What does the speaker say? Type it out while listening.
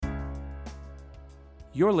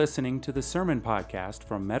You're listening to the Sermon Podcast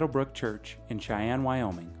from Meadowbrook Church in Cheyenne,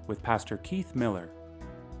 Wyoming, with Pastor Keith Miller.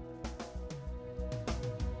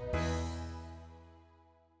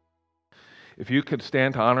 If you could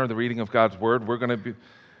stand to honor the reading of God's Word, we're going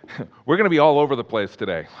to be all over the place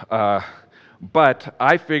today. But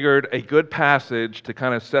I figured a good passage to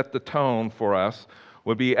kind of set the tone for us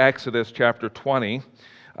would be Exodus chapter 20,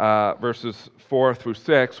 verses 4 through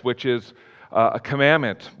 6, which is a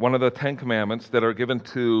commandment, one of the 10 commandments that are given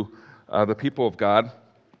to the people of God.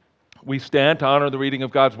 We stand to honor the reading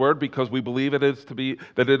of God's Word because we believe that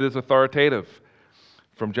it is authoritative,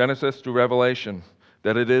 from Genesis through Revelation,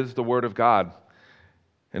 that it is the Word of God.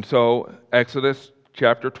 And so, Exodus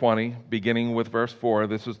chapter 20, beginning with verse 4,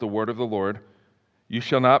 this is the word of the Lord. You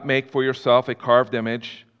shall not make for yourself a carved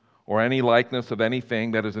image or any likeness of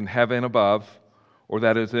anything that is in heaven above, or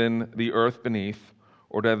that is in the earth beneath,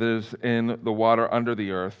 or that is in the water under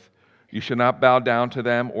the earth. You shall not bow down to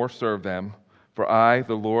them or serve them, for I,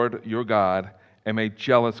 the Lord your God, am a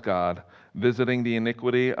jealous God, visiting the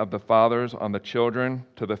iniquity of the fathers on the children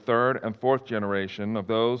to the third and fourth generation of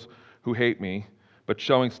those who hate me, but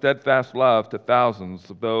showing steadfast love to thousands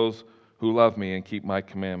of those who love me and keep my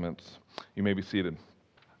commandments. You may be seated.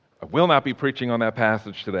 I will not be preaching on that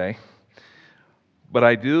passage today, but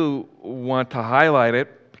I do want to highlight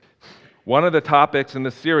it. One of the topics in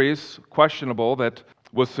this series, questionable, that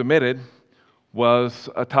was submitted was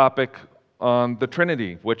a topic on the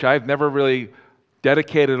Trinity, which I've never really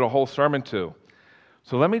dedicated a whole sermon to.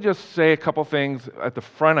 So let me just say a couple things at the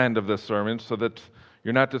front end of this sermon so that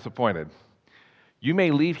you're not disappointed. You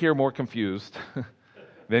may leave here more confused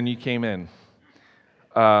than you came in.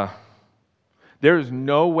 There is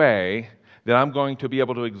no way that I'm going to be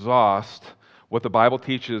able to exhaust what the Bible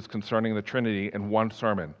teaches concerning the Trinity in one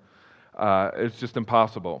sermon. It's just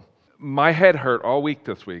impossible. My head hurt all week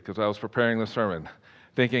this week as I was preparing the sermon,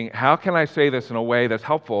 thinking, how can I say this in a way that's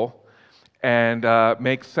helpful and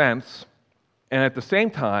makes sense, and at the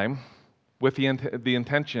same time, with the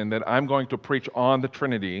intention that I'm going to preach on the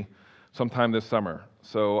Trinity sometime this summer.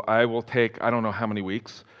 So I will take, I don't know how many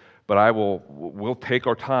weeks, but we'll take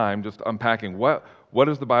our time just unpacking what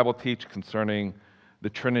does the Bible teach concerning the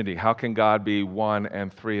Trinity? How can God be one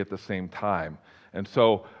and three at the same time? And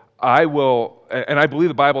so I believe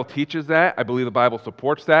the Bible teaches that. I believe the Bible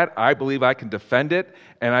supports that. I believe I can defend it,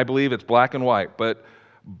 and I believe it's black and white. But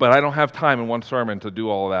I don't have time in one sermon to do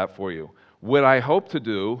all of that for you. What I hope to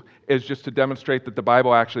do is just to demonstrate that the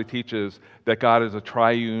Bible actually teaches that God is a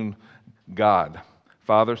triune God,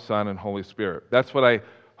 Father, Son, and Holy Spirit. That's what I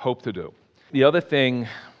hope to do. The other thing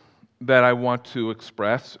that I want to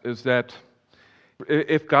express is that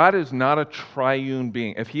if God is not a triune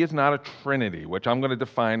being, if He is not a Trinity, which I'm going to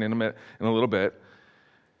define in a little bit,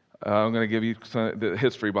 I'm going to give you the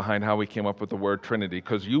history behind how we came up with the word Trinity,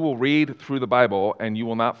 because you will read through the Bible and you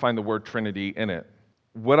will not find the word Trinity in it.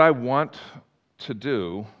 What I want to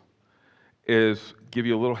do is give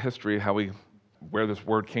you a little history of where this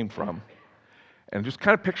word came from, and just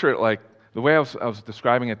kind of picture it like the way I was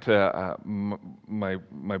describing it to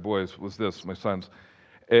my boys was this, my sons.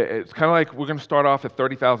 It's kind of like we're going to start off at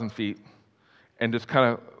 30,000 feet and just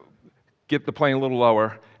kind of get the plane a little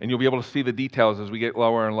lower, and you'll be able to see the details as we get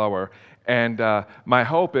lower and lower. And my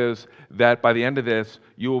hope is that by the end of this,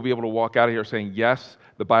 you will be able to walk out of here saying, yes,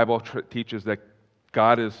 the Bible teaches that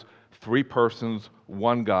God is three persons,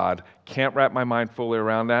 one God. Can't wrap my mind fully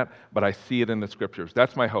around that, but I see it in the Scriptures.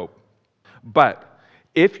 That's my hope. But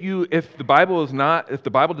if the Bible does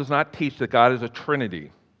not teach that God is a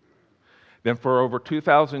Trinity, then for over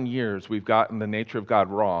 2,000 years we've gotten the nature of God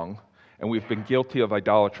wrong, and we've been guilty of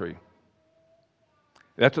idolatry.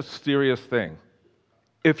 That's a serious thing.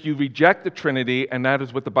 If you reject the Trinity, and that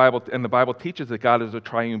is what the Bible teaches that God is a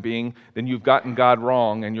triune being, then you've gotten God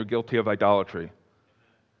wrong and you're guilty of idolatry.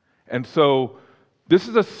 And so this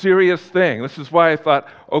is a serious thing. This is why I thought,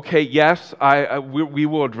 okay, yes, we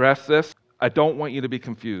will address this. I don't want you to be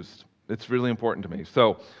confused. It's really important to me.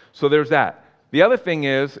 So there's that. The other thing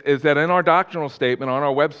is that in our doctrinal statement on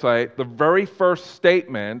our website, the very first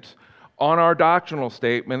statement on our doctrinal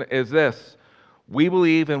statement is this: we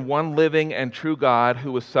believe in one living and true God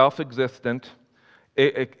who is self-existent,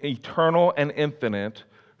 eternal and infinite,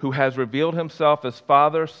 who has revealed Himself as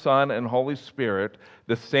Father, Son, and Holy Spirit,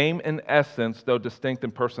 the same in essence, though distinct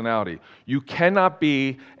in personality. You cannot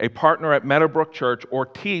be a partner at Meadowbrook Church or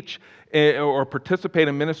teach or participate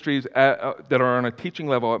in ministries that are on a teaching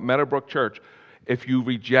level at Meadowbrook Church if you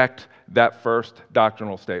reject that first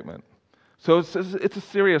doctrinal statement. So it's a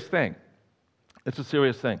serious thing. It's a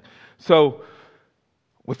serious thing. So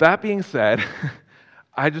with that being said,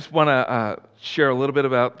 I just want to share a little bit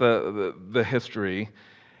about the history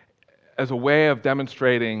as a way of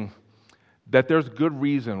demonstrating that there's good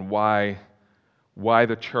reason why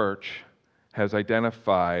the church has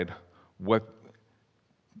identified what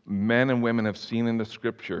men and women have seen in the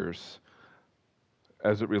scriptures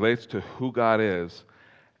as it relates to who God is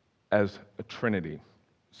as a Trinity.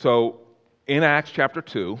 So in Acts chapter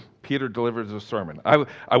 2, Peter delivers a sermon.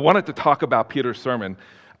 I wanted to talk about Peter's sermon.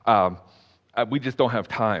 We just don't have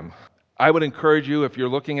time. I would encourage you, if you're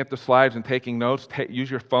looking at the slides and taking notes,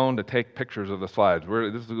 use your phone to take pictures of the slides.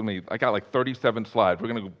 I got like 37 slides. We're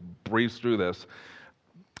going to breeze through this.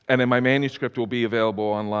 And then my manuscript will be available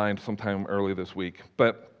online sometime early this week.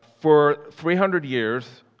 But for 300 years,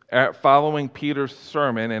 following Peter's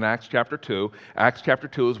sermon in Acts chapter 2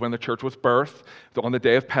 is when the church was birthed, on the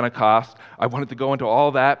day of Pentecost. I wanted to go into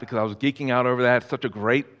all that because I was geeking out over that. It's such a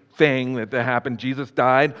great thing that happened. Jesus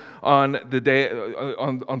died on the day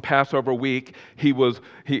on Passover week. He was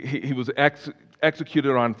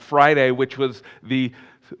executed on Friday, which was the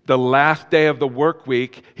last day of the work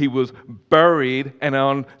week. He was buried, and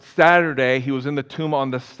on Saturday he was in the tomb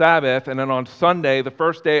on the Sabbath, and then on Sunday, the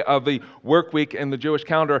first day of the work week in the Jewish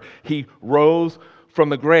calendar, he rose from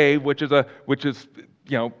the grave, which is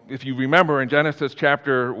if you remember in Genesis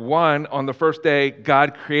chapter 1, on the first day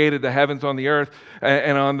God created the heavens on the earth,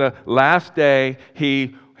 and on the last day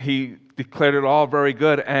he declared it all very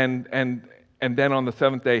good, and then on the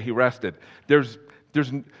seventh day he rested.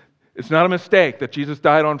 It's not a mistake that Jesus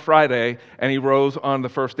died on Friday and he rose on the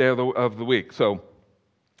first day of the week. So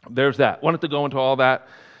there's that. Wanted to go into all that.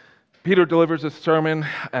 Peter delivers a sermon.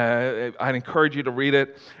 I'd encourage you to read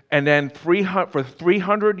it. And then for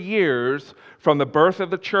 300 years, from the birth of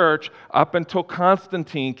the church up until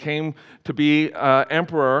Constantine came to be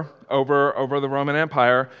emperor over the Roman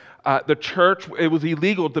Empire, the church, it was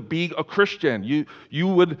illegal to be a Christian.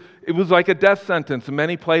 It was like a death sentence in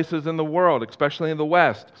many places in the world, especially in the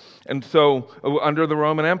West. And so, under the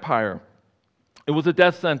Roman Empire, it was a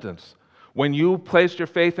death sentence. When you placed your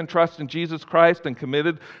faith and trust in Jesus Christ and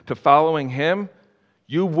committed to following Him,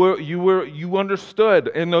 you understood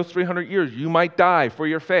in those 300 years you might die for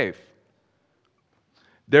your faith.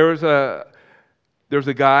 There's a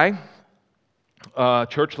guy,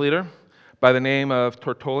 church leader, by the name of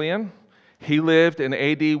Tertullian. He lived in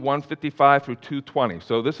AD 155 through 220.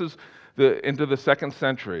 So this is into the 2nd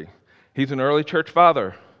century. He's an early church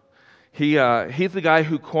father. He's the guy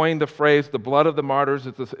who coined the phrase, "the blood of the martyrs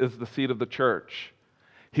is the seed of the church."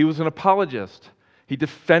 He was an apologist. He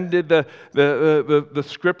defended the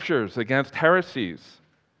scriptures against heresies.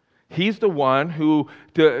 He's the one who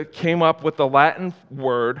came up with the Latin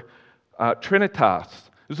word trinitas.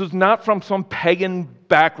 This was not from some pagan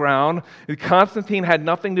background. Constantine had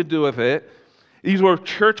nothing to do with it. These were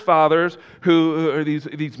church fathers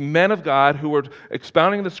these men of God who were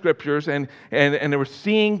expounding the scriptures and they were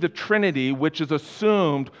seeing the Trinity, which is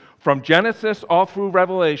assumed from Genesis all through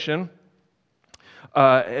Revelation.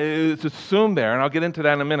 It's assumed there, and I'll get into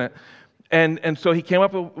that in a minute. And so he came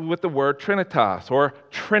up with the word trinitas, or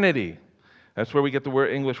Trinity. That's where we get the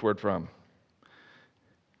English word from.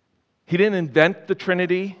 He didn't invent the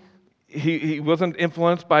Trinity. He wasn't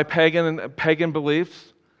influenced by pagan beliefs.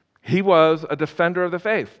 He was a defender of the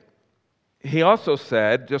faith. He also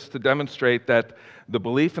said, just to demonstrate that the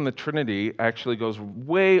belief in the Trinity actually goes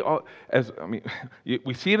way,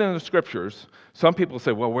 we see it in the scriptures. Some people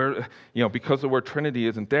say, well, because the word Trinity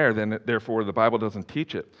isn't there, then therefore the Bible doesn't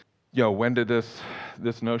teach it. When did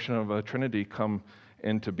this notion of a Trinity come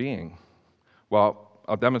into being? Well,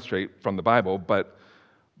 I'll demonstrate from the Bible, but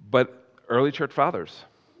early church fathers.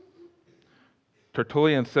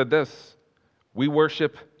 Tertullian said this: we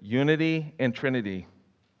worship unity and Trinity,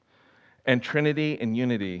 and Trinity and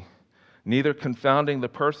unity, neither confounding the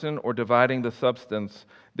person or dividing the substance.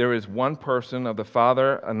 There is one person of the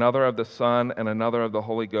Father, another of the Son, and another of the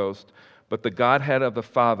Holy Ghost. But the Godhead of the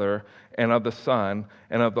Father and of the Son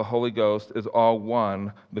and of the Holy Ghost is all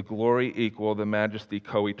one, the glory equal, the majesty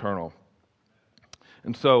co-eternal.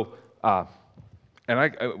 And so,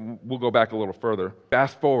 we'll go back a little further.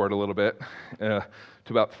 Fast forward a little bit to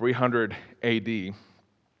about 300 AD,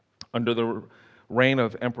 under the reign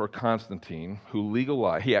of Emperor Constantine, who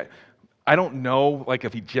legalized. I don't know,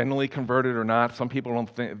 if he genuinely converted or not. Some people don't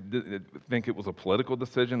think it was a political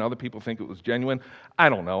decision. Other people think it was genuine. I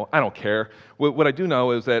don't know. I don't care. What I do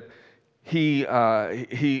know is that he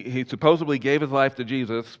supposedly gave his life to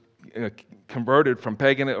Jesus, converted from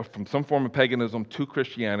some form of paganism to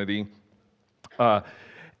Christianity,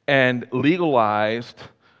 and legalized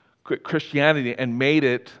Christianity and made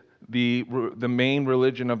it the main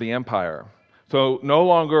religion of the empire. So no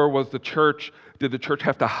longer was the church did the church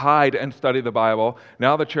have to hide and study the Bible.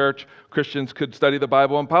 Now the church, Christians could study the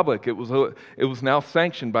Bible in public. It was now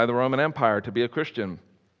sanctioned by the Roman Empire to be a Christian.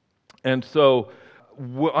 And so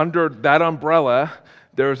under that umbrella,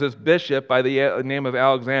 there was this bishop by the name of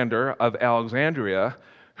Alexander of Alexandria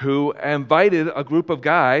who invited a group of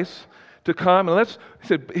guys to come, and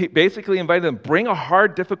he basically invited them, bring a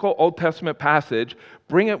hard, difficult Old Testament passage,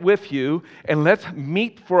 bring it with you, and let's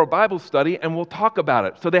meet for a Bible study, and we'll talk about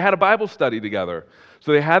it. So they had a Bible study together.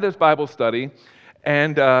 So they had this Bible study,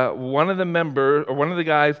 and one of the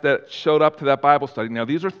guys that showed up to that Bible study, now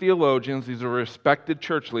these are theologians, these are respected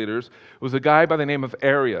church leaders, was a guy by the name of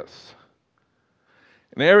Arius.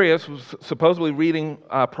 And Arius was supposedly reading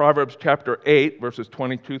Proverbs chapter 8, verses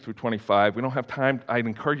 22 through 25. We don't have time. I'd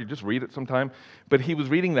encourage you to just read it sometime. But he was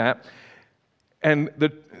reading that. And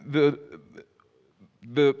the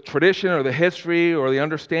tradition or the history or the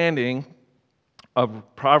understanding of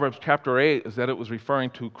Proverbs chapter 8 is that it was referring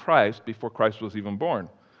to Christ before Christ was even born.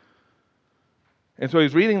 And so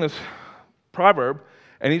he's reading this proverb,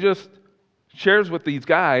 and he just shares with these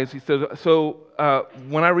guys, he says,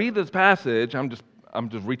 when I read this passage, I'm just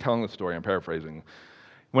retelling the story, I'm paraphrasing.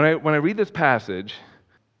 When I read this passage,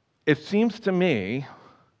 it seems to me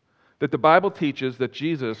that the Bible teaches that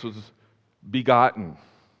Jesus was begotten,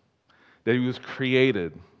 that he was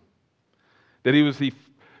created, that he was the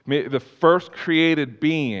first created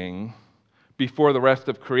being before the rest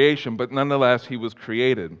of creation, but nonetheless he was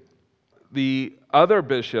created. The other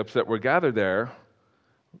bishops that were gathered there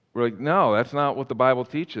were like, no, that's not what the Bible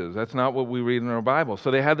teaches. That's not what we read in our Bible. So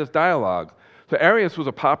they had this dialogue. So Arius was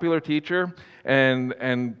a popular teacher, and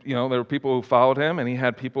there were people who followed him, and he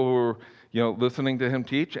had people who were listening to him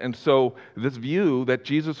teach. And so this view that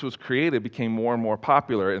Jesus was created became more and more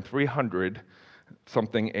popular in 300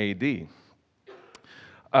 something A.D.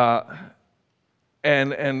 And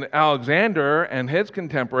Alexander and his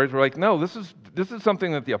contemporaries were like, no, this is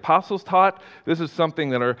something that the apostles taught. This is something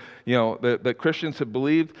that that Christians have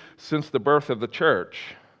believed since the birth of the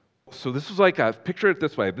church. So this was picture it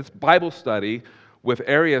this way, this Bible study with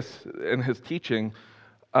Arius and his teaching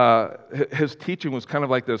was kind of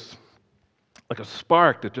like this, like a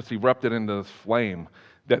spark that just erupted into this flame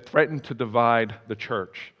that threatened to divide the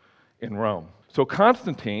church in Rome. So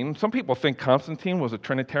Constantine, some people think Constantine was a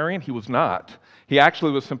Trinitarian. He was not. He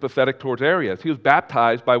actually was sympathetic towards Arius. He was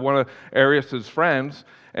baptized by one of Arius's friends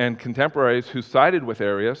and contemporaries who sided with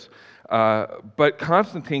Arius. But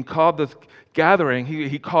Constantine called this gathering,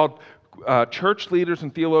 he called church leaders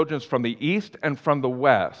and theologians from the east and from the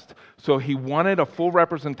west. So he wanted a full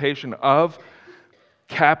representation of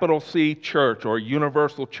capital C church or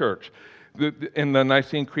universal church. In the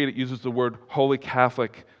Nicene Creed, it uses the word Holy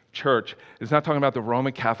Catholic Church. It's not talking about the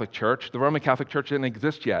Roman Catholic Church. The Roman Catholic Church didn't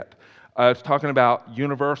exist yet. It's talking about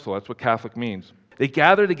universal. That's what Catholic means. They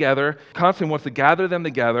gather together. Constantine wants to gather them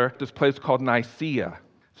together at this place called Nicaea.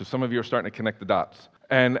 So some of you are starting to connect the dots.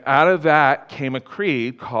 And out of that came a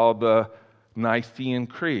creed called the Nicene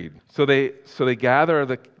Creed. So they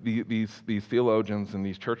gather these theologians and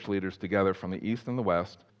these church leaders together from the east and the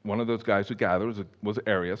west. One of those guys who gathered was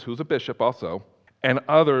Arius, who was a bishop also, and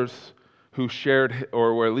others who shared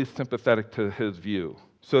or were at least sympathetic to his view.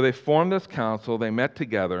 So they formed this council, they met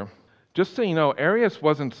together. Just so you know, Arius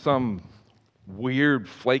wasn't some weird,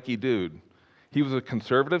 flaky dude. He was a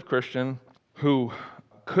conservative Christian who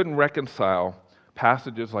couldn't reconcile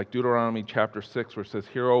passages like Deuteronomy chapter 6, where it says,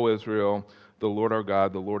 "Hear, O Israel, the Lord our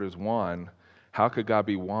God, the Lord is one." How could God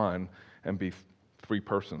be one and be three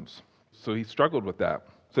persons? So he struggled with that.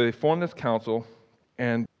 So they formed this council,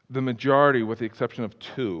 and the majority, with the exception of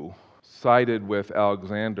two, sided with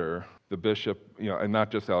Alexander, the bishop, and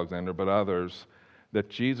not just Alexander, but others, that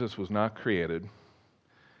Jesus was not created,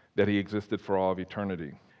 that he existed for all of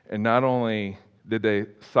eternity. And not only did they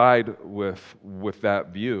side with that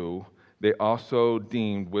view, they also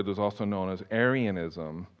deemed what is also known as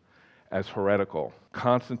Arianism as heretical.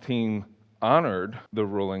 Constantine honored the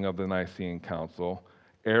ruling of the Nicene Council.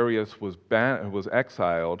 Arius was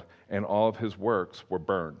exiled, and all of his works were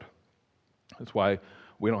burned. That's why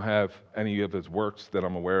we don't have any of his works that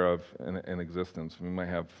I'm aware of in existence. We might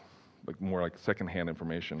have more like secondhand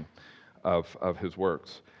information of his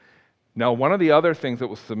works. Now, one of the other topics that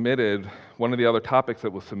was submitted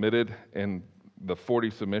in the 40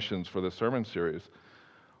 submissions for the sermon series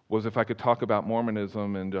was if I could talk about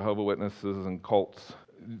Mormonism and Jehovah's Witnesses and cults.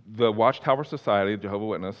 The Watchtower Society, Jehovah's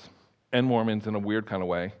Witness, and Mormons in a weird kind of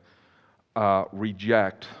way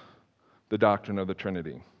reject the doctrine of the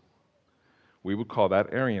Trinity. We would call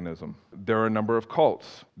that Arianism. There are a number of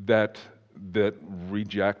cults that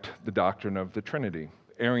reject the doctrine of the Trinity.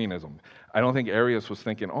 Arianism. I don't think Arius was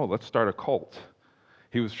thinking, let's start a cult.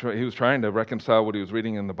 He was trying to reconcile what he was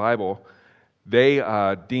reading in the Bible. They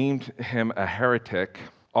deemed him a heretic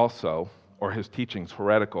also, or his teachings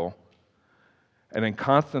heretical. And then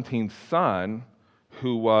Constantine's son,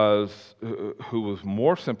 who was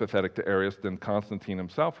more sympathetic to Arius than Constantine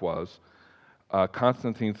himself was,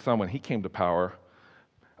 Constantine's son, when he came to power,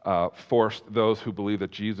 forced those who believed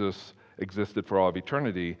that Jesus existed for all of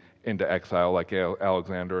eternity into exile, like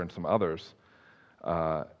Alexander and some others.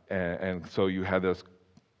 And so you had this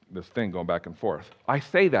thing going back and forth. I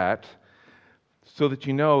say that so that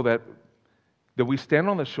you know that we stand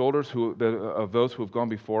on the shoulders of those who have gone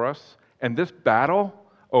before us, and this battle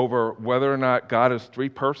over whether or not God is three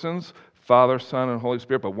persons, Father, Son, and Holy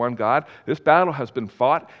Spirit, but one God, this battle has been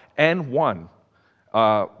fought and won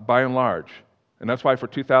by and large. And that's why for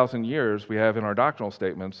 2,000 years we have in our doctrinal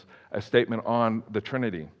statements a statement on the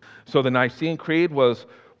Trinity. So the Nicene Creed was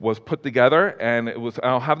put together, and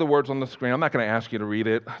I'll have the words on the screen. I'm not going to ask you to read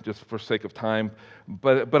it just for sake of time,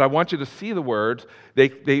 but I want you to see the words.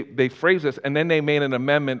 They phrase this, and then they made an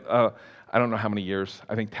amendment, I don't know how many years,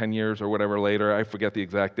 I think 10 years or whatever later, I forget the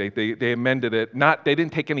exact date. They amended it. They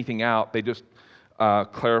didn't take anything out, they just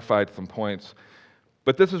clarified some points.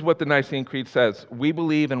 But this is what the Nicene Creed says. We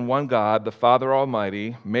believe in one God, the Father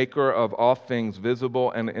Almighty, maker of all things visible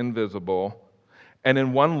and invisible, and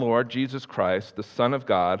in one Lord, Jesus Christ, the Son of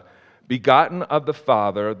God, begotten of the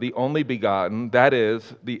Father, the only begotten, that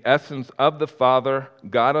is, the essence of the Father,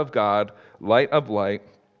 God of God, light of light,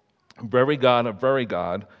 very God of very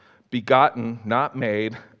God, begotten, not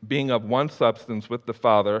made, being of one substance with the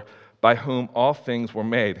Father, by whom all things were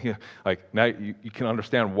made. Like, now you can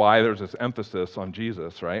understand why there's this emphasis on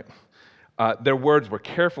Jesus, right? Their words were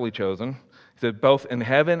carefully chosen. He said, both in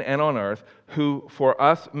heaven and on earth, who for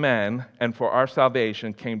us men and for our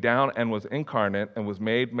salvation came down and was incarnate and was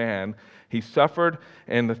made man. He suffered,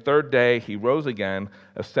 and the third day he rose again,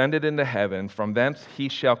 ascended into heaven. From thence he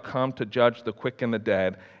shall come to judge the quick and the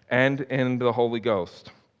dead, and in the Holy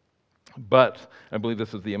Ghost. But, I believe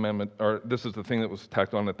this is the amendment, or this is the thing that was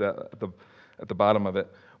tacked on at the bottom of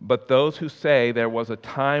it. But those who say there was a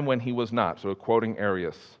time when he was not, so quoting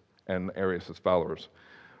Arius and Arius' followers.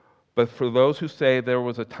 But for those who say there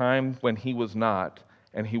was a time when he was not,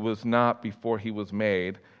 and he was not before he was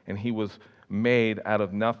made, and he was made out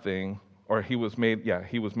of nothing, or he was made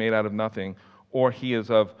out of nothing, or he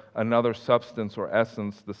is of another substance or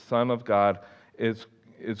essence, the Son of God is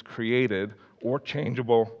created, or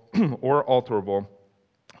changeable, or alterable,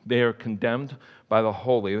 they are condemned by the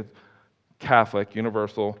Holy Catholic,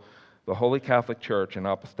 universal, the Holy Catholic Church and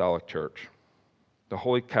Apostolic Church. The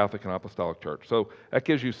Holy Catholic and Apostolic Church. So that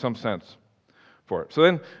gives you some sense for it. So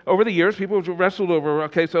then, over the years, people have wrestled over,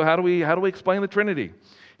 okay, so how do we explain the Trinity?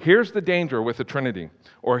 Here's the danger with the Trinity,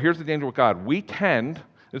 or here's the danger with God.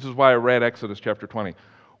 This is why I read Exodus chapter 20,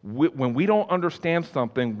 when we don't understand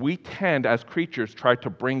something, we tend, as creatures, try to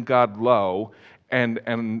bring God low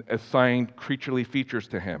and assign creaturely features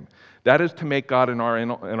to him. That is to make God in our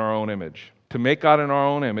own image. To make God in our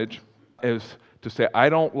own image is to say, I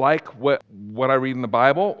don't like what I read in the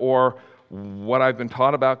Bible or what I've been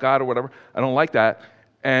taught about God or whatever. I don't like that.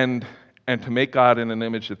 And to make God in an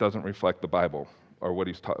image that doesn't reflect the Bible or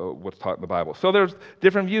what's taught in the Bible. So there's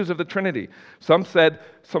different views of the Trinity. Some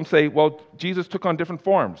say, well, Jesus took on different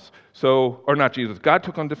forms. God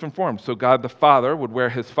took on different forms. So God the Father would wear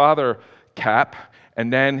his father cap,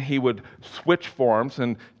 and then he would switch forms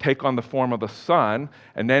and take on the form of the Son,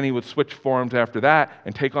 and then he would switch forms after that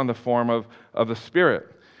and take on the form of the Spirit.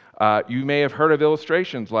 You may have heard of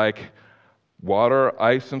illustrations like water,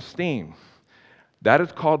 ice, and steam. That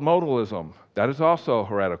is called modalism. That is also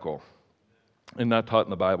heretical and not taught in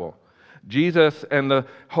the Bible. Jesus and the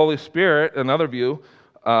Holy Spirit, another view,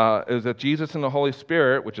 is that Jesus and the Holy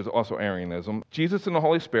Spirit, which is also Arianism, Jesus and the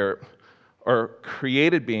Holy Spirit are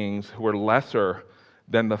created beings who are lesser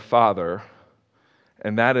than the Father,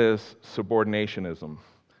 and that is subordinationism.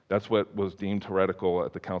 That's what was deemed heretical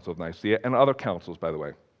at the Council of Nicaea and other councils, by the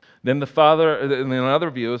way. Then another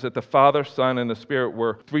view is that the Father, Son, and the Spirit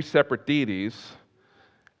were three separate deities,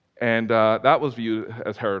 and that was viewed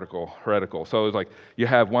as heretical. So it was like you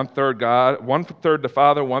have 1/3 God, 1/3 the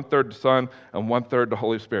Father, 1/3 the Son, and 1/3 the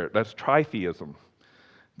Holy Spirit. That's tritheism.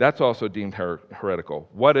 That's also deemed heretical.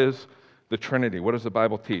 What is the Trinity? What does the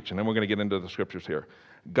Bible teach? And then we're going to get into the scriptures here.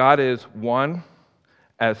 God is one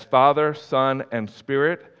as Father, Son, and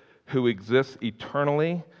Spirit, who exists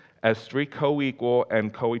eternally as three co-equal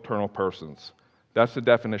and co-eternal persons. That's the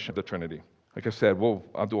definition of the Trinity. Like I said,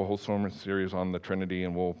 I'll do a whole sermon series on the Trinity,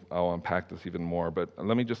 and I'll unpack this even more. But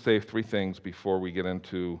let me just say three things before we get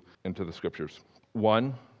into the scriptures.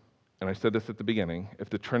 One, and I said this at the beginning, if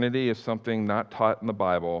the Trinity is something not taught in the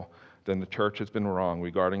Bible, then the church has been wrong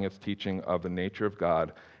regarding its teaching of the nature of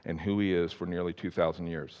God and who he is for nearly 2,000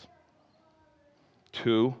 years.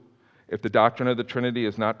 2, if the doctrine of the Trinity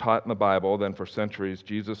is not taught in the Bible, then for centuries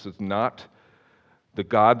Jesus is not the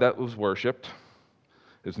God that was worshipped,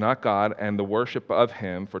 is not God, and the worship of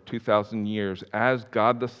him for 2,000 years as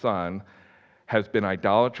God the Son has been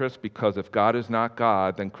idolatrous, because if God is not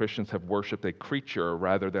God, then Christians have worshipped a creature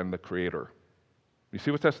rather than the Creator. You see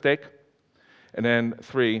what's at stake? And then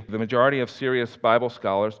 3, the majority of serious Bible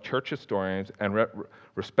scholars, church historians, and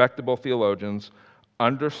respectable theologians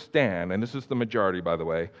understand, and this is the majority, by the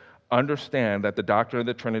way, understand that the doctrine of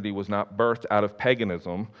the Trinity was not birthed out of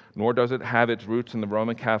paganism, nor does it have its roots in the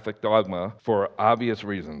Roman Catholic dogma for obvious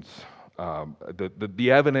reasons. The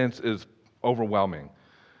evidence is overwhelming.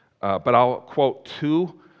 But I'll quote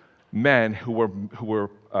 2 men who were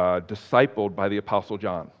discipled by the Apostle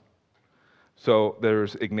John. So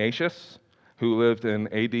there's Ignatius, who lived in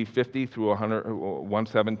AD 50 through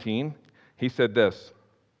 117. He said this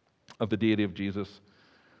of the deity of Jesus: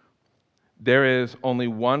 there is only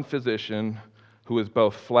one physician who is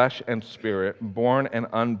both flesh and spirit, born and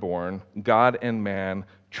unborn, God and man,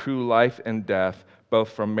 true life and death, both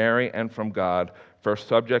from Mary and from God, first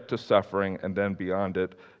subject to suffering and then beyond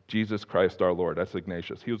it, Jesus Christ our Lord. That's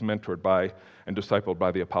Ignatius. He was mentored by and discipled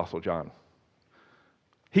by the Apostle John.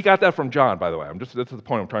 He got that from John, by the way. This is the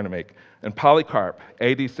point I'm trying to make. And Polycarp,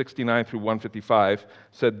 AD 69 through 155,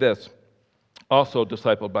 said this, also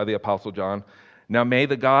discipled by the Apostle John: now may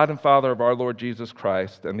the God and Father of our Lord Jesus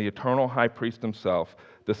Christ and the eternal high priest himself,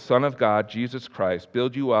 the Son of God, Jesus Christ,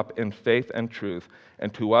 build you up in faith and truth,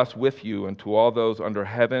 and to us with you and to all those under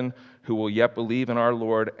heaven who will yet believe in our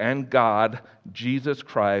Lord and God, Jesus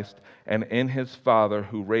Christ, and in his Father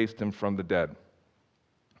who raised him from the dead.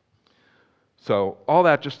 So all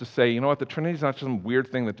that just to say, you know what, the Trinity is not just some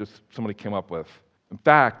weird thing that just somebody came up with. In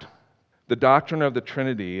fact, the doctrine of the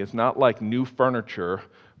Trinity is not like new furniture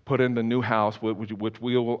put in the new house, which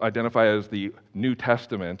we will identify as the New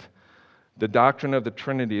Testament. The doctrine of the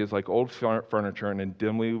Trinity is like old furniture in a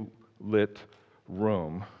dimly lit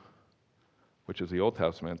room, which is the Old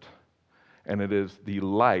Testament, and it is the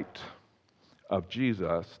light of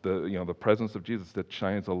Jesus, the presence of Jesus, that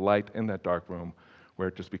shines a light in that dark room where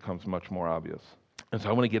it just becomes much more obvious. And so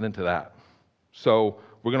I want to get into that. So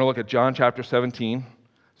we're going to look at John chapter 17.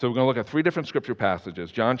 So we're going to look at 3 different scripture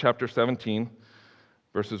passages. John chapter 17,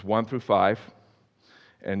 verses 1 through 5.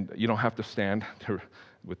 And you don't have to stand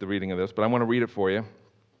with the reading of this, but I want to read it for you.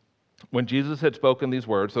 When Jesus had spoken these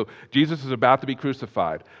words, so Jesus is about to be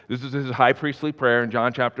crucified. This is his high priestly prayer in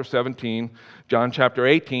John chapter 17. John chapter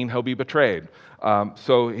 18, he'll be betrayed.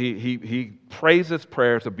 So he prays this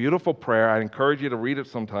prayer. It's a beautiful prayer. I encourage you to read it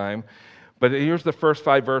sometime. But here's the first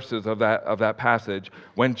 5 verses of that passage.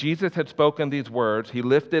 When Jesus had spoken these words, he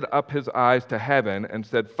lifted up his eyes to heaven and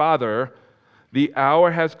said, Father, the hour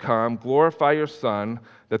has come. Glorify your Son,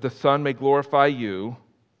 that the Son may glorify you,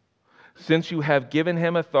 since you have given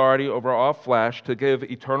him authority over all flesh to give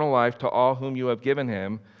eternal life to all whom you have given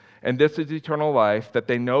him. And this is eternal life, that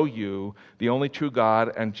they know you, the only true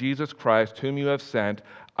God, and Jesus Christ, whom you have sent.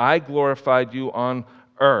 I glorified you on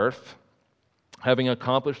earth, having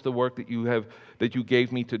accomplished the work that you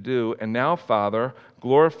gave me to do. And now, Father,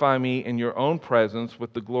 glorify me in your own presence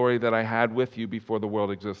with the glory that I had with you before the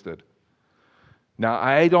world existed. Now,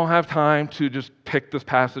 I don't have time to just pick this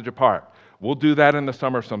passage apart. We'll do that in the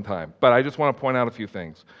summer sometime. But I just want to point out a few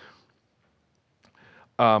things.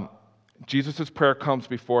 Jesus' prayer comes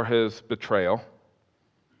before his betrayal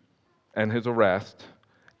and his arrest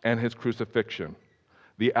and his crucifixion.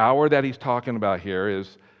 The hour that he's talking about here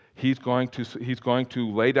is he's going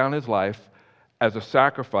to lay down his life as a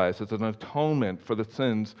sacrifice, as an atonement for the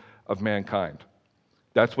sins of mankind.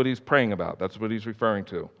 That's what he's praying about. That's what he's referring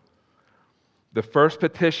to. The first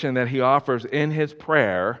petition that he offers in his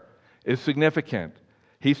prayer is significant.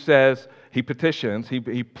 He says, he petitions,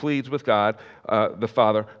 he pleads with God, the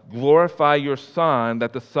Father, glorify your Son,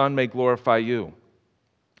 that the Son may glorify you.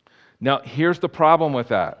 Now, here's the problem with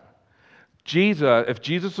that. If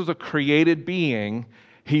Jesus was a created being,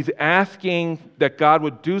 he's asking that God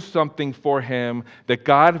would do something for him that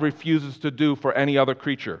God refuses to do for any other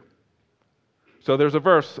creature. So there's a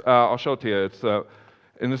verse, I'll show it to you. It's,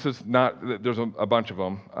 and this is not, there's a bunch of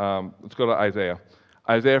them. Let's go to Isaiah.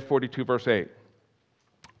 Isaiah 42, verse 8.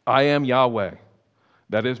 I am Yahweh,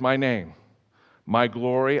 that is my name. My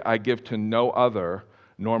glory I give to no other,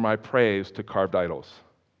 nor my praise to carved idols.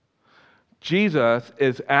 Jesus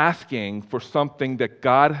is asking for something that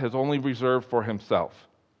God has only reserved for himself.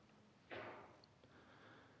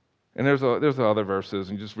 And there's other verses,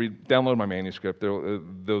 and just download my manuscript.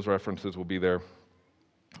 Those references will be there.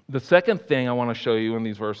 The second thing I want to show you in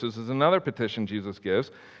these verses is another petition Jesus gives,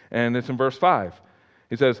 and it's in verse 5.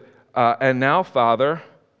 He says, and now, Father,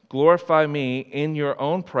 glorify me in your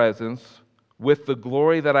own presence with the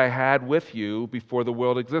glory that I had with you before the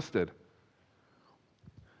world existed.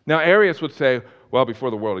 Now, Arius would say, well, before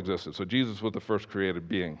the world existed, so Jesus was the first created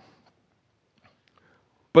being.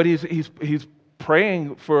 But he's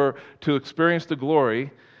praying to experience the glory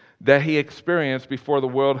that he experienced before the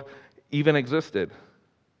world even existed.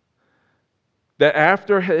 That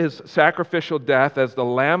after his sacrificial death as the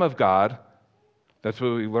Lamb of God, that's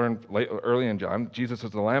what we learned early in John, Jesus is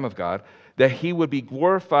the Lamb of God, that he would be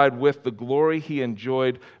glorified with the glory he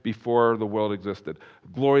enjoyed before the world existed.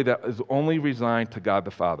 Glory that is only resigned to God the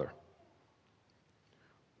Father.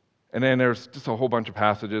 And then there's just a whole bunch of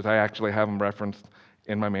passages. I actually have them referenced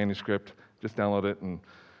in my manuscript. Just download it, and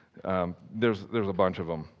there's a bunch of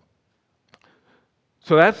them.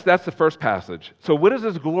 So that's the first passage. So what is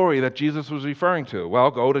this glory that Jesus was referring to? Well,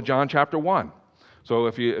 go to John chapter 1. So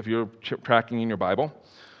if you're tracking in your Bible,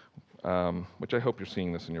 which I hope you're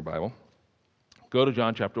seeing this in your Bible, go to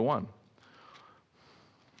John chapter 1.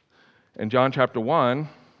 In John chapter 1,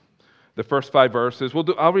 the first 5 verses,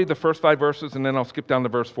 I'll read the first 5 verses and then I'll skip down to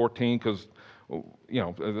verse 14 because,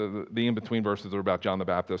 the in-between verses are about John the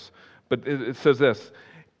Baptist. But it says this,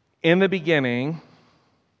 in the beginning,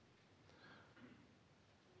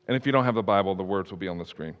 and if you don't have the Bible, the words will be on the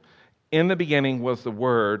screen. In the beginning was the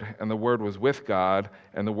Word, and the Word was with God,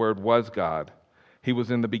 and the Word was God. He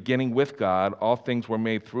was in the beginning with God. All things were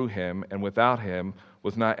made through him, and without him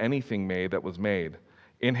was not anything made that was made.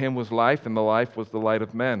 In him was life, and the life was the light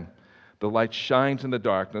of men. The light shines in the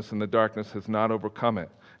darkness, and the darkness has not overcome it.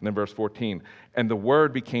 And then verse 14, and the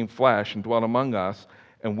Word became flesh and dwelt among us,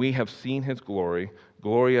 and we have seen his glory,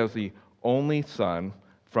 glory as the only Son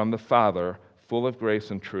from the Father, full of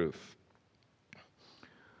grace and truth.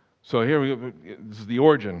 So here this is the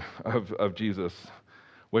origin of Jesus,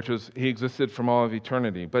 which was he existed from all of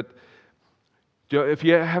eternity. But have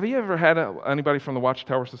you ever had anybody from the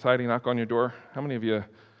Watchtower Society knock on your door? How many of you,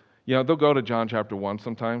 they'll go to John chapter 1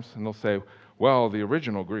 sometimes, and they'll say, well, the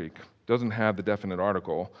original Greek doesn't have the definite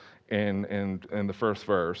article in the first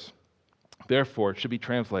verse. Therefore, it should be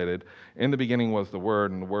translated, in the beginning was the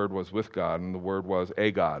Word, and the Word was with God, and the Word was a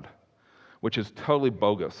God, which is totally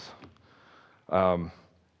bogus.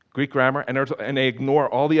 Greek grammar, and they ignore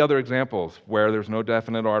all the other examples where there's no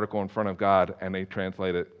definite article in front of God, and they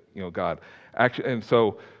translate it, God. Actually, and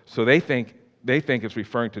so they think it's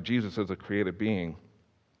referring to Jesus as a created being,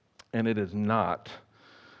 and it is not.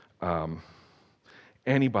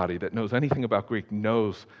 Anybody that knows anything about Greek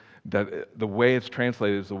knows that the way it's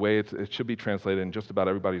translated is the way it should be translated in just about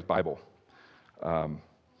everybody's Bible.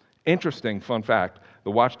 Interesting fun fact: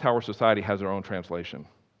 the Watchtower Society has their own translation.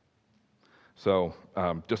 So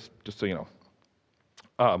just so you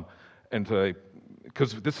know,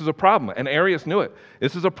 because this is a problem, and Arius knew it.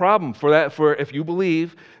 This is a problem for if you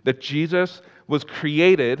believe that Jesus was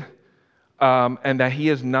created and that he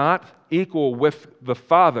is not equal with the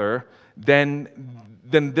Father, then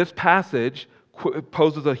this passage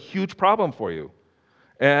poses a huge problem for you.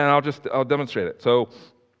 And I'll demonstrate it. So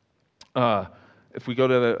if we go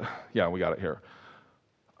to we got it here.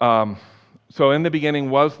 So in the beginning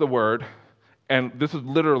was the Word, and this is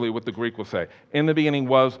literally what the Greek will say. In the beginning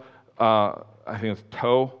was, I think it's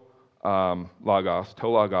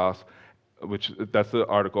logos, which that's the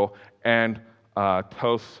article, and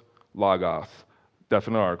tos logos,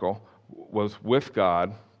 definite article, was with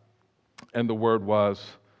God, and the Word was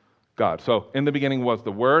God. So in the beginning was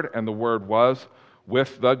the Word, and the Word was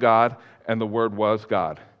with the God, and the Word was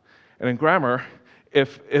God. And in grammar,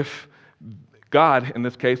 if God, in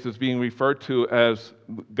this case, is being referred to as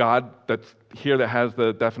God that's here that has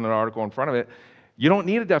the definite article in front of it, you don't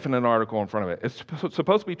need a definite article in front of it. It's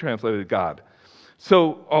supposed to be translated God.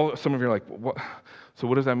 So some of you are like, what? So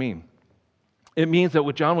what does that mean? It means that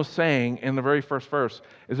what John was saying in the very first verse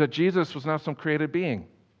is that Jesus was not some created being.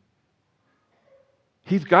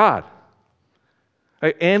 He's God.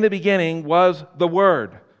 In the beginning was the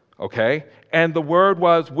Word, okay? And the Word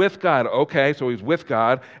was with God, okay, so he's with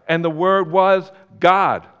God. And the Word was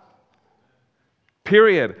God,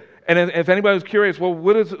 period. And if anybody's curious, well,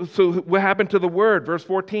 what happened to the Word? Verse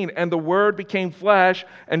 14, and the Word became flesh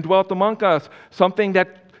and dwelt among us. Something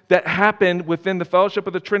that happened within the fellowship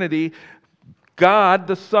of the Trinity. God,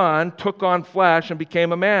 the Son, took on flesh and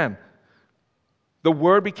became a man. The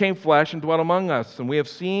Word became flesh and dwelt among us, and we have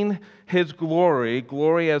seen his glory,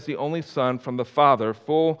 glory as the only Son from the Father,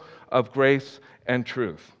 full of grace and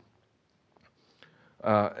truth.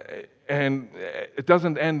 And it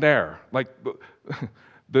doesn't end there. Like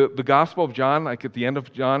the Gospel of John, like at the end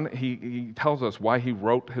of John, he tells us why he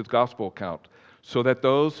wrote his Gospel account, so that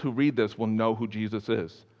those who read this will know who Jesus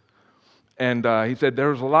is. And he said,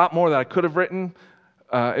 there's a lot more that I could have written.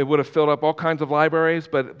 It would have filled up all kinds of libraries,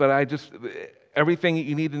 but everything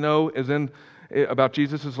you need to know about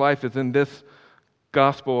Jesus' life is in this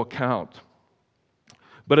Gospel account.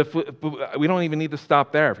 But we don't even need to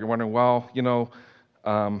stop there. If you're wondering, well,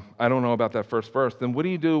 I don't know about that first verse, then what do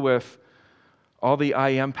you do with all the I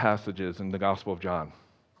am passages in the Gospel of John?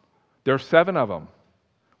 There are 7 of them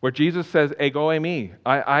where Jesus says, ego eimi,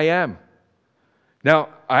 I am. Now,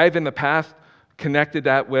 I've in the past connected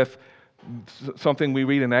that with something we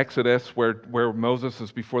read in Exodus where Moses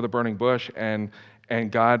is before the burning bush and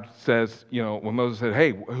God says, when Moses said,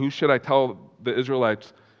 hey, who should I tell the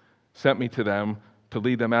Israelites sent me to them to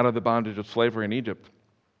lead them out of the bondage of slavery in Egypt?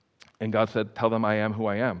 And God said, tell them I am who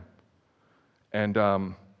I am. And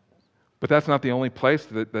but that's not the only place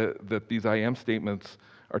that these I am statements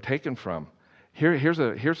are taken from.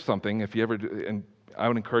 Here's something, if you ever, and I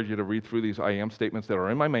would encourage you to read through these I am statements that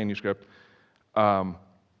are in my manuscript.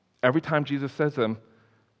 Every time Jesus says them,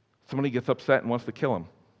 somebody gets upset and wants to kill him.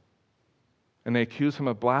 And they accuse him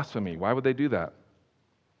of blasphemy. Why would they do that?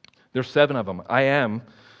 There's 7 of them. I am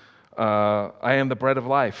the bread of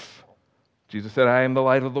life. Jesus said, I am the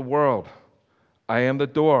light of the world. I am the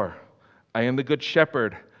door. I am the good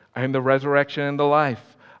shepherd. I am the resurrection and the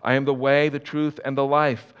life. I am the way, the truth, and the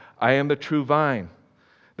life. I am the true vine.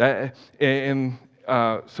 So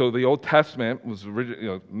the Old Testament was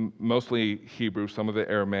mostly Hebrew, some of the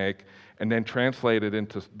Aramaic, and then translated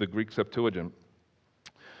into the Greek Septuagint.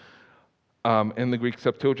 In the Greek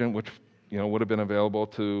Septuagint, which would have been available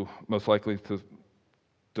to most likely to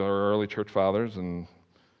our early church fathers,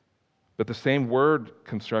 but the same word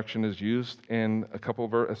construction is used in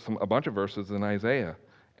a bunch of verses in Isaiah,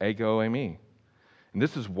 ego eimi. And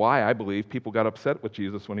this is why I believe people got upset with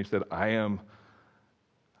Jesus when he said, I am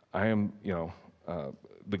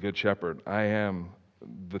the good shepherd. I am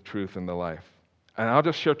the truth and the life. And I'll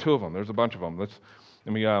just share 2 of them. There's a bunch of them.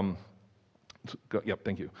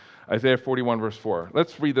 Thank you. Isaiah 41, verse 4.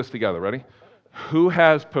 Let's read this together. Ready? Who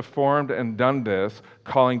has performed and done this,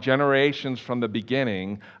 calling generations from the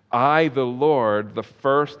beginning, I, the Lord, the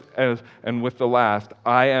first and with the last,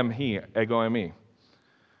 I am he, ego eimi.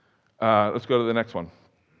 Let's go to the next one.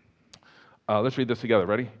 Let's read this together.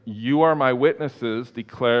 Ready? You are my witnesses,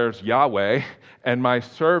 declares Yahweh, and my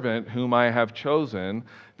servant whom I have chosen,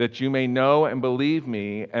 that you may know and believe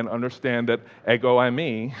me and understand that ego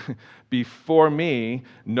eimi, before me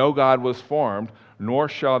no God was formed, nor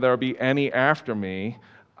shall there be any after me.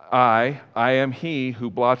 I am he who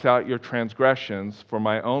blots out your transgressions for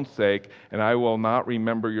my own sake, and I will not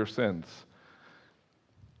remember your sins.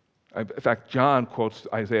 In fact, John quotes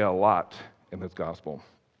Isaiah a lot in his gospel.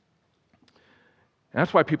 And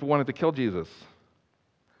that's why people wanted to kill Jesus.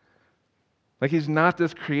 Like, he's not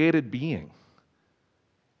this created being.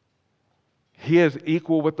 He is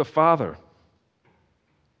equal with the Father.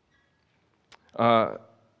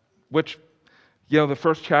 Which, the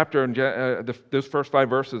first chapter, those first 5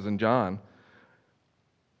 verses in John,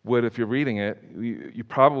 if you're reading it, you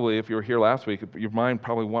probably, if you were here last week, your mind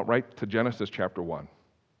probably went right to Genesis chapter 1.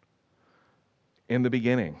 In the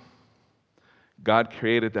beginning, God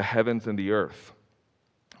created the heavens and the earth.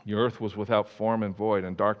 The earth was without form and void,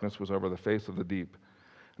 and darkness was over the face of the deep.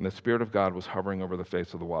 And the Spirit of God was hovering over the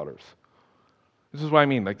face of the waters. This is what I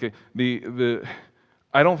mean. Like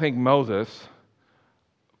I don't think Moses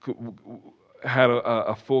had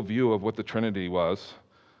a full view of what the Trinity was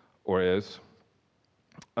or is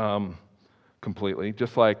completely.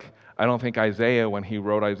 Just like I don't think Isaiah, when he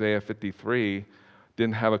wrote Isaiah 53,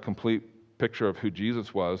 didn't have a complete picture of who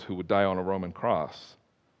Jesus was, who would die on a Roman cross.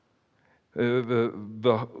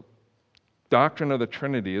 The doctrine of the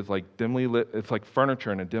Trinity is like dimly lit. It's like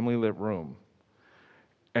furniture in a dimly lit room,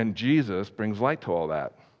 and Jesus brings light to all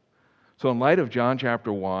that. So in light of John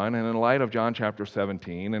chapter 1, and in light of John chapter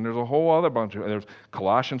 17, and there's a whole other there's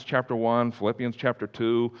Colossians chapter 1, Philippians chapter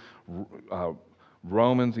 2,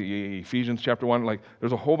 Romans, Ephesians chapter 1, like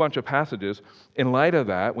there's a whole bunch of passages. In light of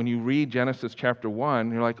that, when you read Genesis chapter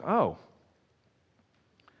 1, you're like, oh,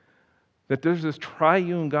 that there's this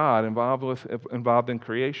triune God involved in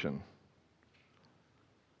creation.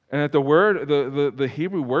 And that the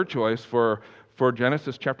Hebrew word choice for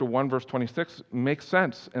Genesis chapter 1, verse 26 makes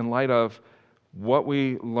sense in light of what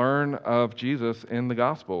we learn of Jesus in the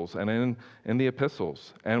Gospels and in the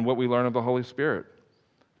epistles, and what we learn of the Holy Spirit.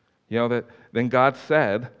 That then God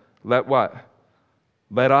said, let what?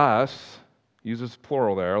 Let us, uses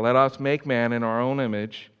plural there, let us make man in our own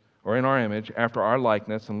image, or in our image, after our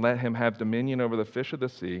likeness, and let him have dominion over the fish of the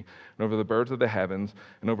sea, and over the birds of the heavens,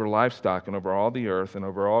 and over livestock, and over all the earth, and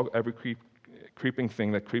over every creeping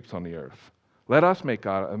thing that creeps on the earth. Let us make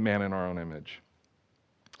God a man in our own image.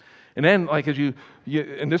 And then,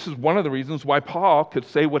 and this is one of the reasons why Paul could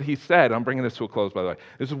say what he said. I'm bringing this to a close, by the way.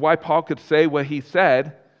 This is why Paul could say what he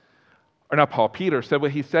said, or not Paul, Peter said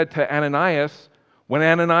what he said to Ananias when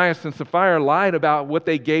Ananias and Sapphira lied about what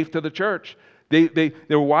they gave to the church. They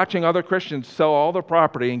were watching other Christians sell all their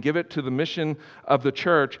property and give it to the mission of the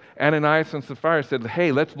church. Ananias and Sapphira said,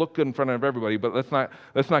 "Hey, let's look good in front of everybody, but let's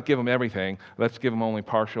not give them everything. Let's give them only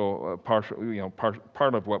part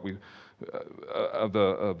of what we of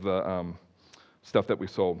the stuff that we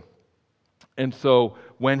sold." And so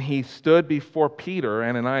when he stood before Peter,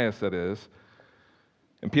 Ananias that is,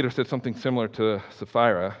 and Peter said something similar to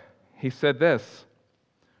Sapphira, he said this: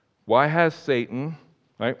 "Why has Satan,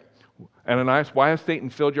 right? Ananias, why has Satan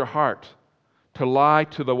filled your heart to lie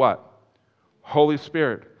to the what? Holy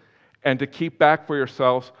Spirit, and to keep back for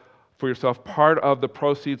yourself part of the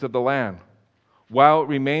proceeds of the land? While it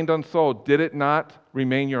remained unsold, did it not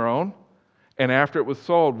remain your own? And after it was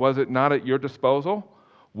sold, was it not at your disposal?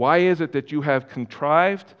 Why is it that you have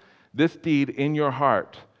contrived this deed in your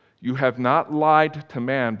heart? You have not lied to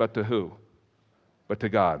man, but to who? But to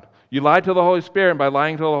God." You lied to the Holy Spirit, and by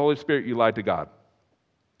lying to the Holy Spirit, you lied to God.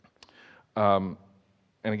 And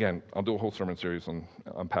again, I'll do a whole sermon series on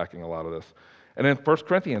unpacking a lot of this. And in 1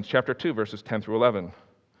 Corinthians chapter 2, verses 10 through 11,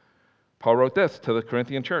 Paul wrote this to the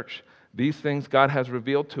Corinthian church: "These things God has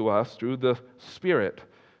revealed to us through the Spirit,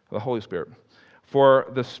 the Holy Spirit. For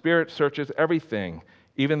the Spirit searches everything,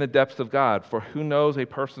 even the depths of God. For who knows a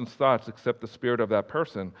person's thoughts except the spirit of that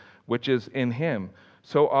person, which is in him?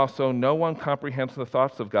 So also no one comprehends the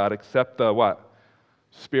thoughts of God except the what?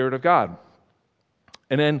 Spirit of God."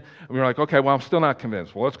 And then we were like, okay, well, I'm still not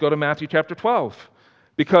convinced. Well, let's go to Matthew chapter 12.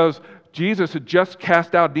 Because Jesus had just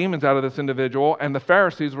cast out demons out of this individual, and the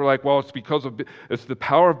Pharisees were like, well, it's the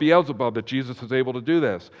power of Beelzebub that Jesus is able to do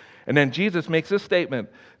this. And then Jesus makes this statement: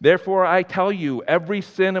 "Therefore I tell you, every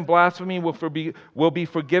sin and blasphemy will be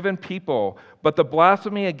forgiven people, but the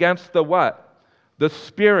blasphemy against the what? The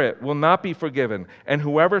Spirit will not be forgiven. And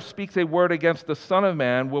whoever speaks a word against the Son of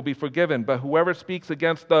Man will be forgiven, but whoever speaks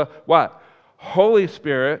against the what? Holy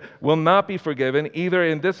Spirit will not be forgiven, either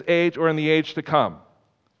in this age or in the age to come."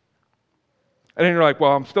 And then you're like,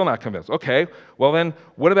 well, I'm still not convinced. Okay, well then,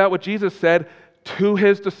 what about what Jesus said to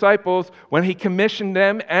his disciples when he commissioned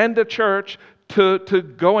them and the church to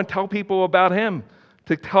go and tell people about him,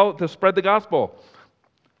 to spread the gospel?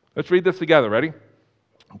 Let's read this together. Ready?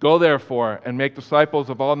 "Go therefore and make disciples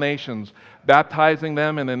of all nations, baptizing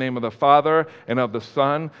them in the name of the Father and of the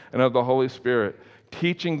Son and of the Holy Spirit,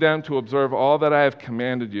 teaching them to observe all that I have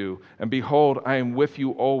commanded you. And behold, I am with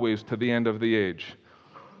you always to the end of the age."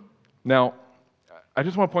 Now, I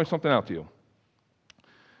just want to point something out to you.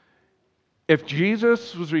 If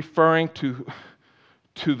Jesus was referring to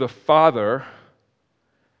the Father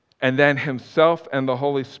and then himself and the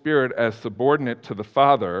Holy Spirit as subordinate to the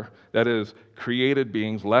Father, that is, created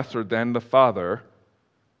beings lesser than the Father,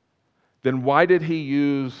 then why did he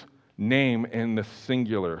use name in the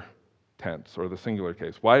singular tense or the singular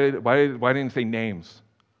case? Why didn't he say names?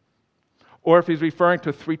 Or if he's referring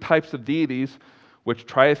to three types of deities, which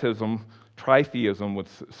tritheism would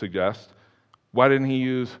suggest, why didn't he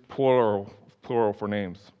use plural for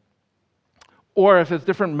names? Or if it's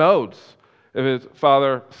different modes, if it's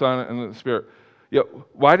Father, Son, and the Spirit,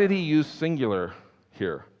 why did he use singular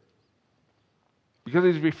here? Because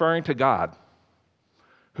he's referring to God,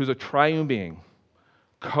 who's a triune being,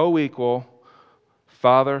 co-equal,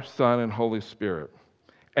 Father, Son, and Holy Spirit.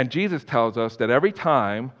 And Jesus tells us that every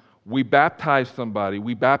time we baptize somebody,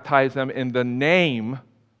 we baptize them in the name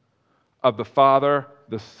of the Father,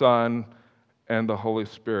 the Son, and the Holy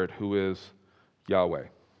Spirit, who is Yahweh.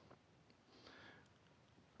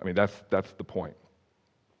 I mean, that's the point.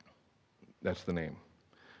 That's the name.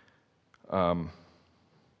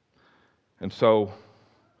 And so,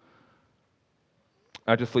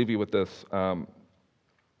 I just leave you with this.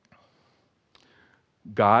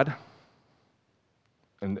 God,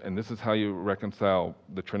 and this is how you reconcile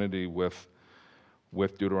the Trinity with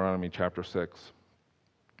Deuteronomy chapter 6.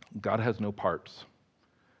 God has no parts.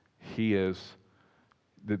 He's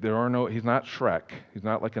not Shrek. He's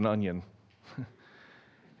not like an onion.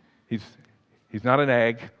 He's not an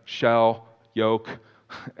egg, shell, yolk,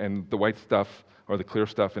 and the white stuff or the clear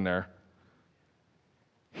stuff in there.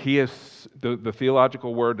 He is, the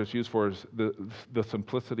theological word that's used for is the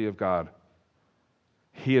simplicity of God.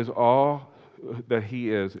 He is all that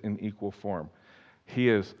he is in equal form. He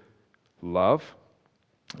is love,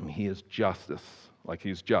 And he is justice. Like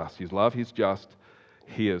he's just. He's love, he's just.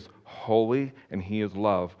 He is holy, and he is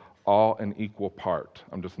love, all in equal part.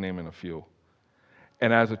 I'm just naming a few.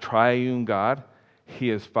 And as a triune God, he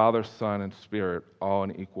is Father, Son, and Spirit, all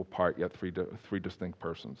in equal part, yet three distinct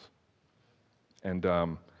persons. And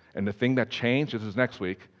the thing that changed, this is next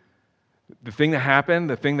week, the thing that happened,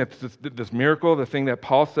 the thing that's this miracle, the thing that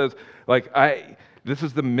Paul says, this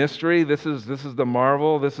is the mystery, this is the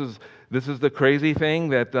marvel, this is the crazy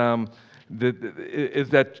thing is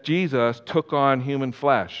that Jesus took on human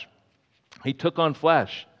flesh. He took on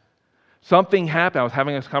flesh. Something happened. I was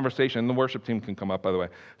having this conversation, and the worship team can come up, by the way.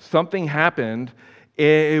 Something happened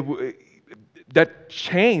that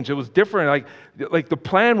changed. It was different. Like the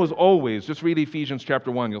plan was always, just read Ephesians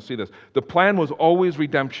chapter 1, you'll see this. The plan was always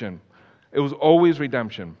redemption. It was always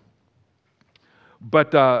redemption.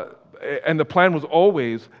 But, and the plan was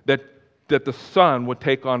always that the Son would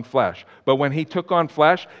take on flesh. But when he took on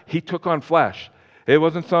flesh, he took on flesh. It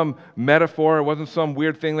wasn't some metaphor. It wasn't some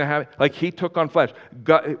weird thing that happened. Like he took on flesh.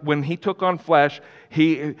 God, when he took on flesh,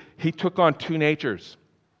 he took on two natures.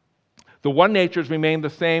 The one nature has remained the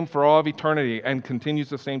same for all of eternity and continues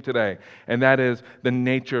the same today, and that is the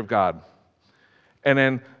nature of God. And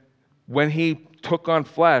then when he took on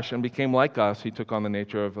flesh and became like us, he took on the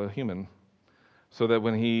nature of a human, so that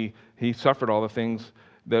when he suffered all the things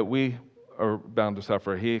that we are bound to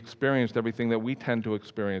suffer, he experienced everything that we tend to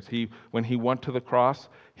experience. When he went to the cross,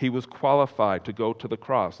 he was qualified to go to the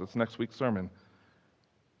cross. That's next week's sermon.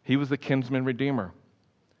 He was the kinsman redeemer.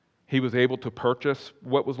 He was able to purchase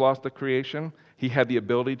what was lost at creation. He had the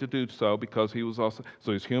ability to do so because he was also,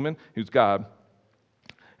 so he's human, he was God,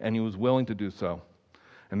 and he was willing to do so.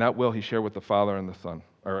 And that will he shared with the Father and the Son,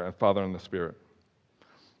 or Father and the Spirit.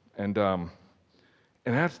 And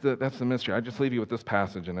that's the mystery. I just leave you with this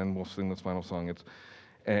passage, and then we'll sing this final song.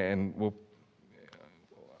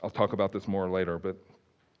 I'll talk about this more later, but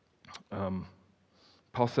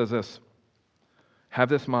Paul says this: "Have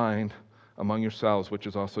this mind among yourselves, which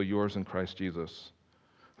is also yours in Christ Jesus,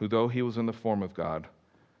 who though he was in the form of God,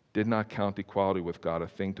 did not count equality with God a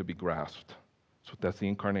thing to be grasped." So that's the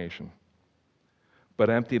incarnation. "But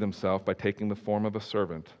emptied himself by taking the form of a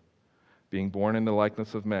servant, being born in the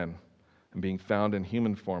likeness of men, and being found in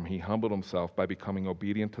human form, he humbled himself by becoming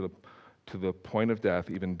obedient to the point of death,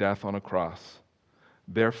 even death on a cross.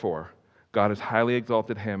 Therefore, God has highly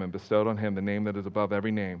exalted him and bestowed on him the name that is above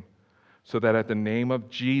every name, so that at the name of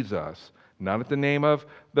Jesus," not at the name of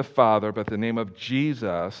the Father, but the name of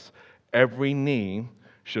Jesus, "every knee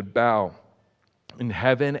should bow in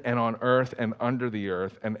heaven and on earth and under the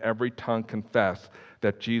earth, and every tongue confess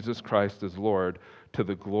that Jesus Christ is Lord, to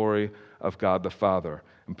the glory of God the Father."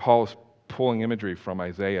 And Paul is pulling imagery from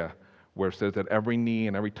Isaiah, where it says that every knee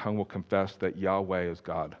and every tongue will confess that Yahweh is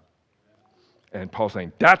God. And Paul's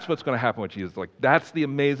saying, that's what's going to happen with Jesus. Like, that's the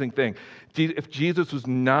amazing thing. If Jesus was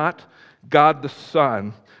not God the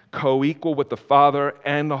Son, co-equal with the Father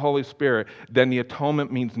and the Holy Spirit, then the atonement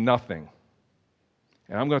means nothing.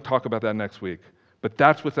 And I'm going to talk about that next week. But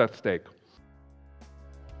that's what's at stake.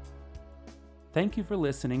 Thank you for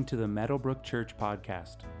listening to the Meadowbrook Church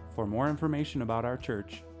podcast. For more information about our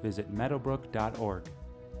church, visit meadowbrook.org.